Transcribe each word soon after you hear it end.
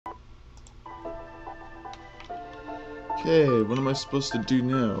Okay, what am I supposed to do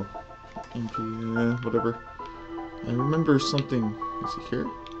now? MP, whatever. I remember something. Is it here?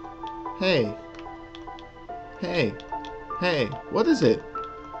 Hey! Hey! Hey! What is it?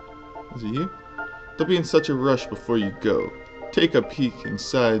 Is it you? Don't be in such a rush before you go. Take a peek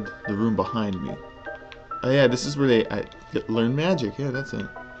inside the room behind me. Oh yeah, this is where I learn magic. Yeah, that's it.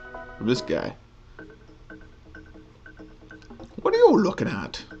 This guy. What are you looking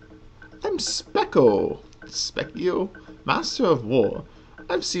at? I'm Specco. Specchio? Master of War.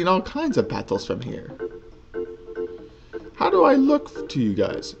 I've seen all kinds of battles from here. How do I look to you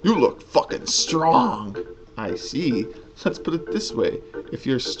guys? You look fucking strong. I see. Let's put it this way. If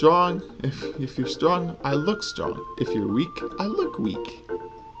you're strong, if you're strong, I look strong. If you're weak, I look weak.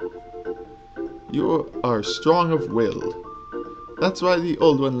 You are strong of will. That's why the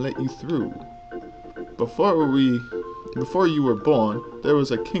old one let you through. Before you were born, there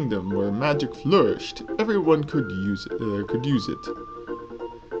was a kingdom where magic flourished. Everyone could use it.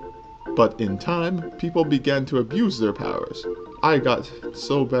 But in time, people began to abuse their powers. I got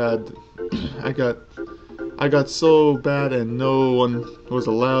so bad and no one was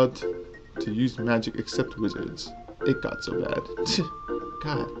allowed to use magic except wizards. It got so bad.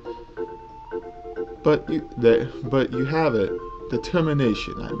 God. But you have it.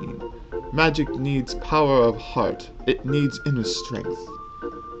 Determination, I mean. Magic needs power of heart. It needs inner strength.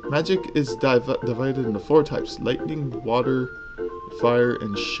 Magic is divided into 4 types: lightning, water, fire,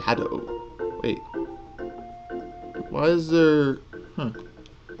 and shadow. Wait. Why is there...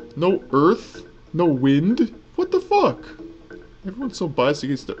 no earth? No wind? What the fuck? Everyone's so biased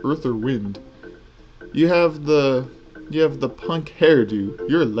against the earth or wind. You have the punk hairdo.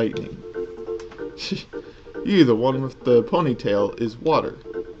 You're lightning. You, the one with the ponytail, is water.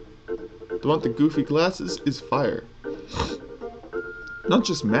 The one with the goofy glasses is fire. Not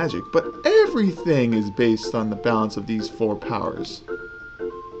just magic, but everything is based on the balance of these 4 powers.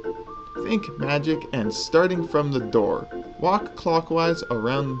 Think magic and starting from the door. Walk clockwise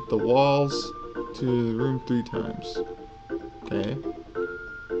around the walls to the room 3 times. Okay.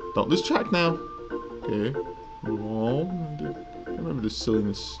 Don't lose track now. Okay. Whoa. I remember this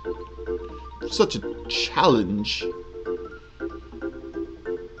silliness. Such a challenge.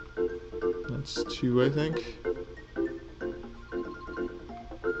 That's 2, I think.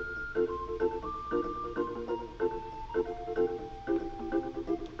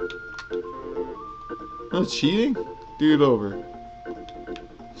 No cheating? Do it over.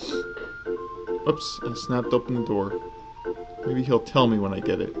 Oops, I snapped open the door. Maybe he'll tell me when I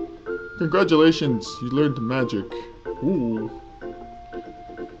get it. Congratulations, you learned magic. Ooh.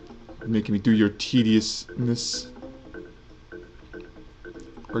 Making me do your tediousness.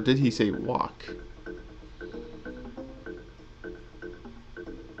 Or did he say walk?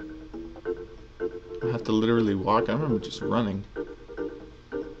 I have to literally walk? I remember just running.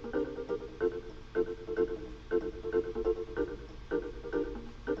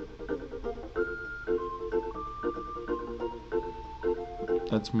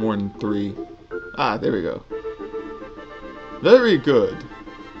 That's more than 3. Ah, there we go. Very good.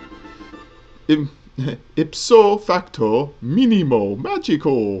 Ipso facto minimo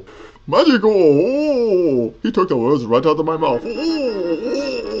magico. Magico! Oh, he took the words right out of my mouth.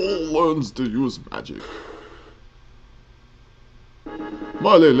 Oh, learns to use magic.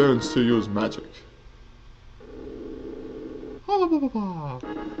 Miley learns to use magic.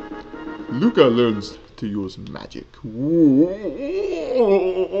 Luca learns to use magic. Whoa.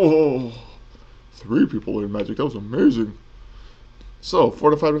 3 people learn magic. That was amazing. So,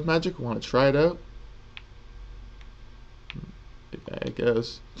 fortified with magic. Want to try it out? I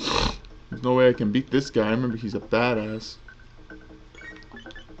guess. There's no way I can beat this guy. I remember he's a badass.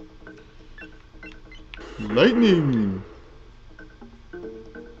 Lightning!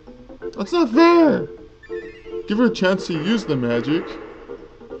 That's not fair! Give her a chance to use the magic.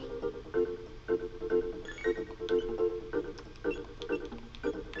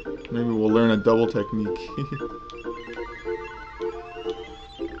 Maybe we'll learn a double technique.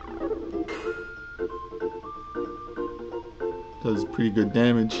 Does pretty good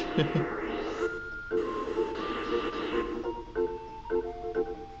damage.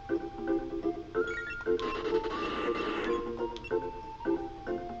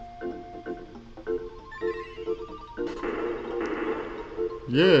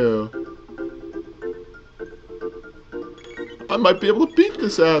 Yeah. I might be able to beat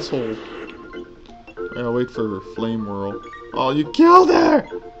this asshole. I'll wait for Flame Whirl. Oh, you killed her!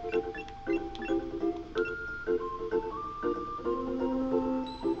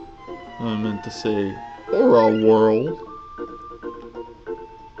 I meant to say Aura Whirl.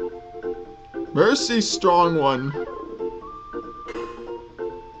 Mercy, strong one.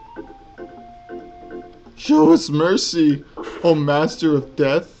 Show us mercy, O Master of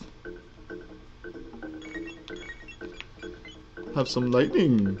Death. Have some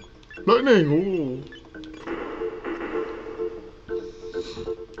lightning. Lightning, oh.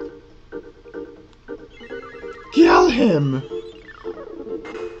 Kill him!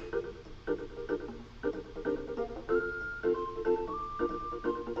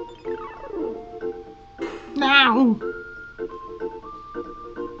 Now!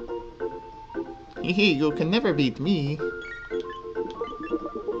 Hehe, you can never beat me.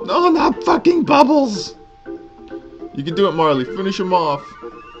 No, not fucking Bubbles! You can do it, Marley. Finish him off.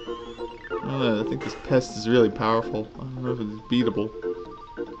 I think this pest is really powerful. I don't know if it's beatable.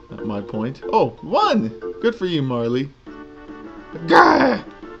 At my point. Oh, one! Good for you, Marley. Gah!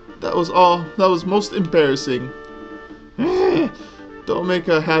 That was all. That was most embarrassing. Don't make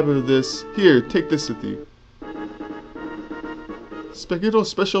a habit of this. Here, take this with you. Spaghetto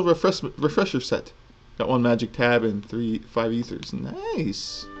special refresher set. Got one magic tab and 5 ethers.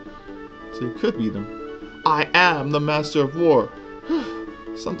 Nice. So you could beat him. I am the master of war.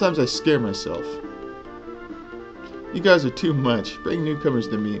 Sometimes I scare myself. You guys are too much. Bring newcomers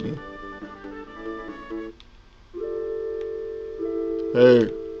to meet me.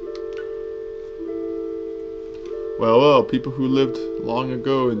 Hey. Well, people who lived long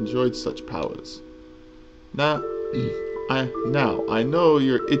ago enjoyed such powers. Now I know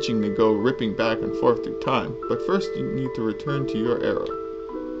you're itching to go ripping back and forth through time, but first you need to return to your era.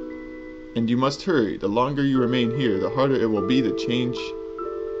 And you must hurry. The longer you remain here, the harder it will be to change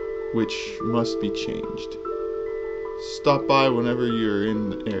which must be changed. Stop by whenever you're in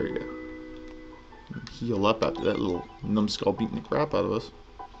the area. Heal up after that little numbskull beating the crap out of us.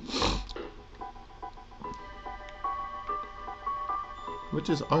 Which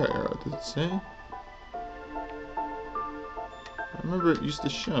is our era, does it say? I remember it used to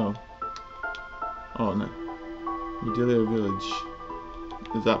show. Oh no. Medelia Village.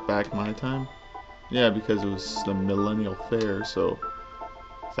 Is that back my time? Yeah, because it was the Millennial Fair, so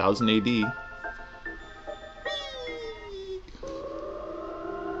 1000 AD.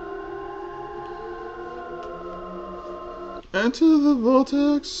 Enter the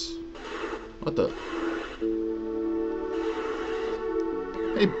vortex. What the?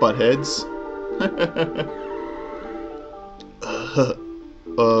 Hey, buttheads.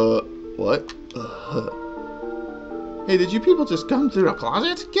 What? Hey, did you people just come through the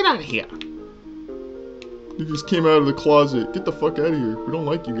closet? Get out of here. You just came out of the closet. Get the fuck out of here. We don't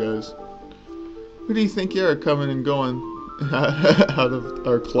like you guys. Who do you think you are coming and going out of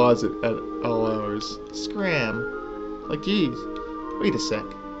our closet at all hours? Scram. Like, geez. Wait a sec.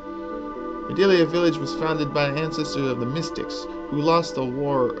 Medelia Village was founded by an ancestor of the Mystics, who lost a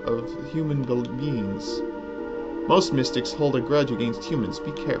war of human beings. Most mystics hold a grudge against humans.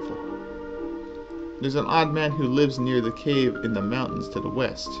 Be careful. There's an odd man who lives near the cave in the mountains to the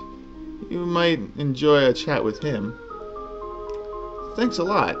west. You might enjoy a chat with him. Thanks a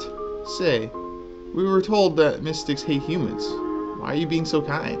lot. Say, we were told that mystics hate humans. Why are you being so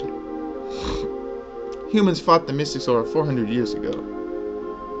kind? Humans fought the mystics over 400 years ago.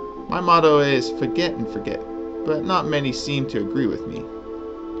 My motto is forget and forget, but not many seem to agree with me.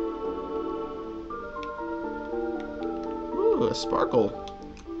 Ooh, a sparkle.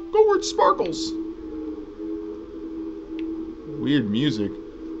 Go where it sparkles. Weird music.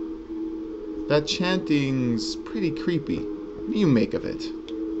 That chanting's pretty creepy. What do you make of it?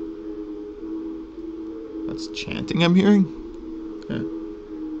 That's chanting I'm hearing? Yeah.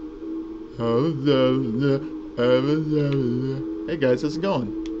 Hey guys, how's it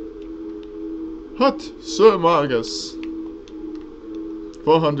going? Hut, Sir Magus.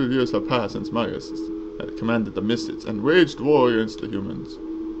 400 years have passed since Magus had commanded the Mystics and waged war against the humans.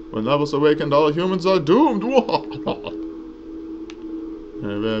 When that was awakened, all humans are doomed. If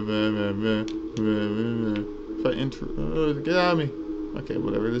I get out of me. Okay,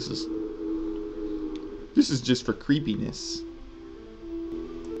 whatever. This is just for creepiness.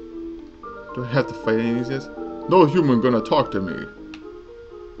 Do I have to fight any of these guys? No human gonna talk to me.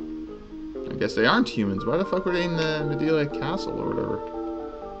 I guess they aren't humans. Why the fuck were they in the Medelia Castle or whatever?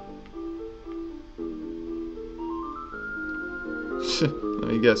 Let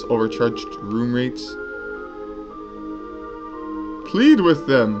me guess. Overcharged room rates. Plead with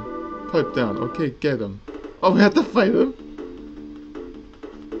them. Pipe down. Okay, get him. Oh, we have to fight him?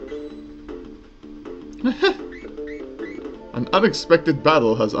 An unexpected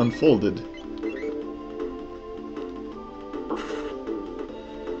battle has unfolded.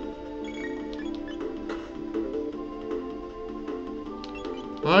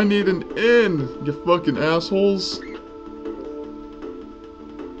 I need an inn, you fucking assholes.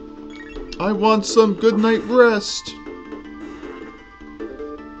 I want some good night rest.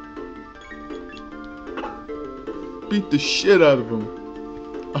 Beat the shit out of him.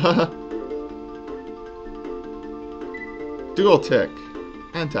 Dual Tech.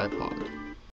 Antipod.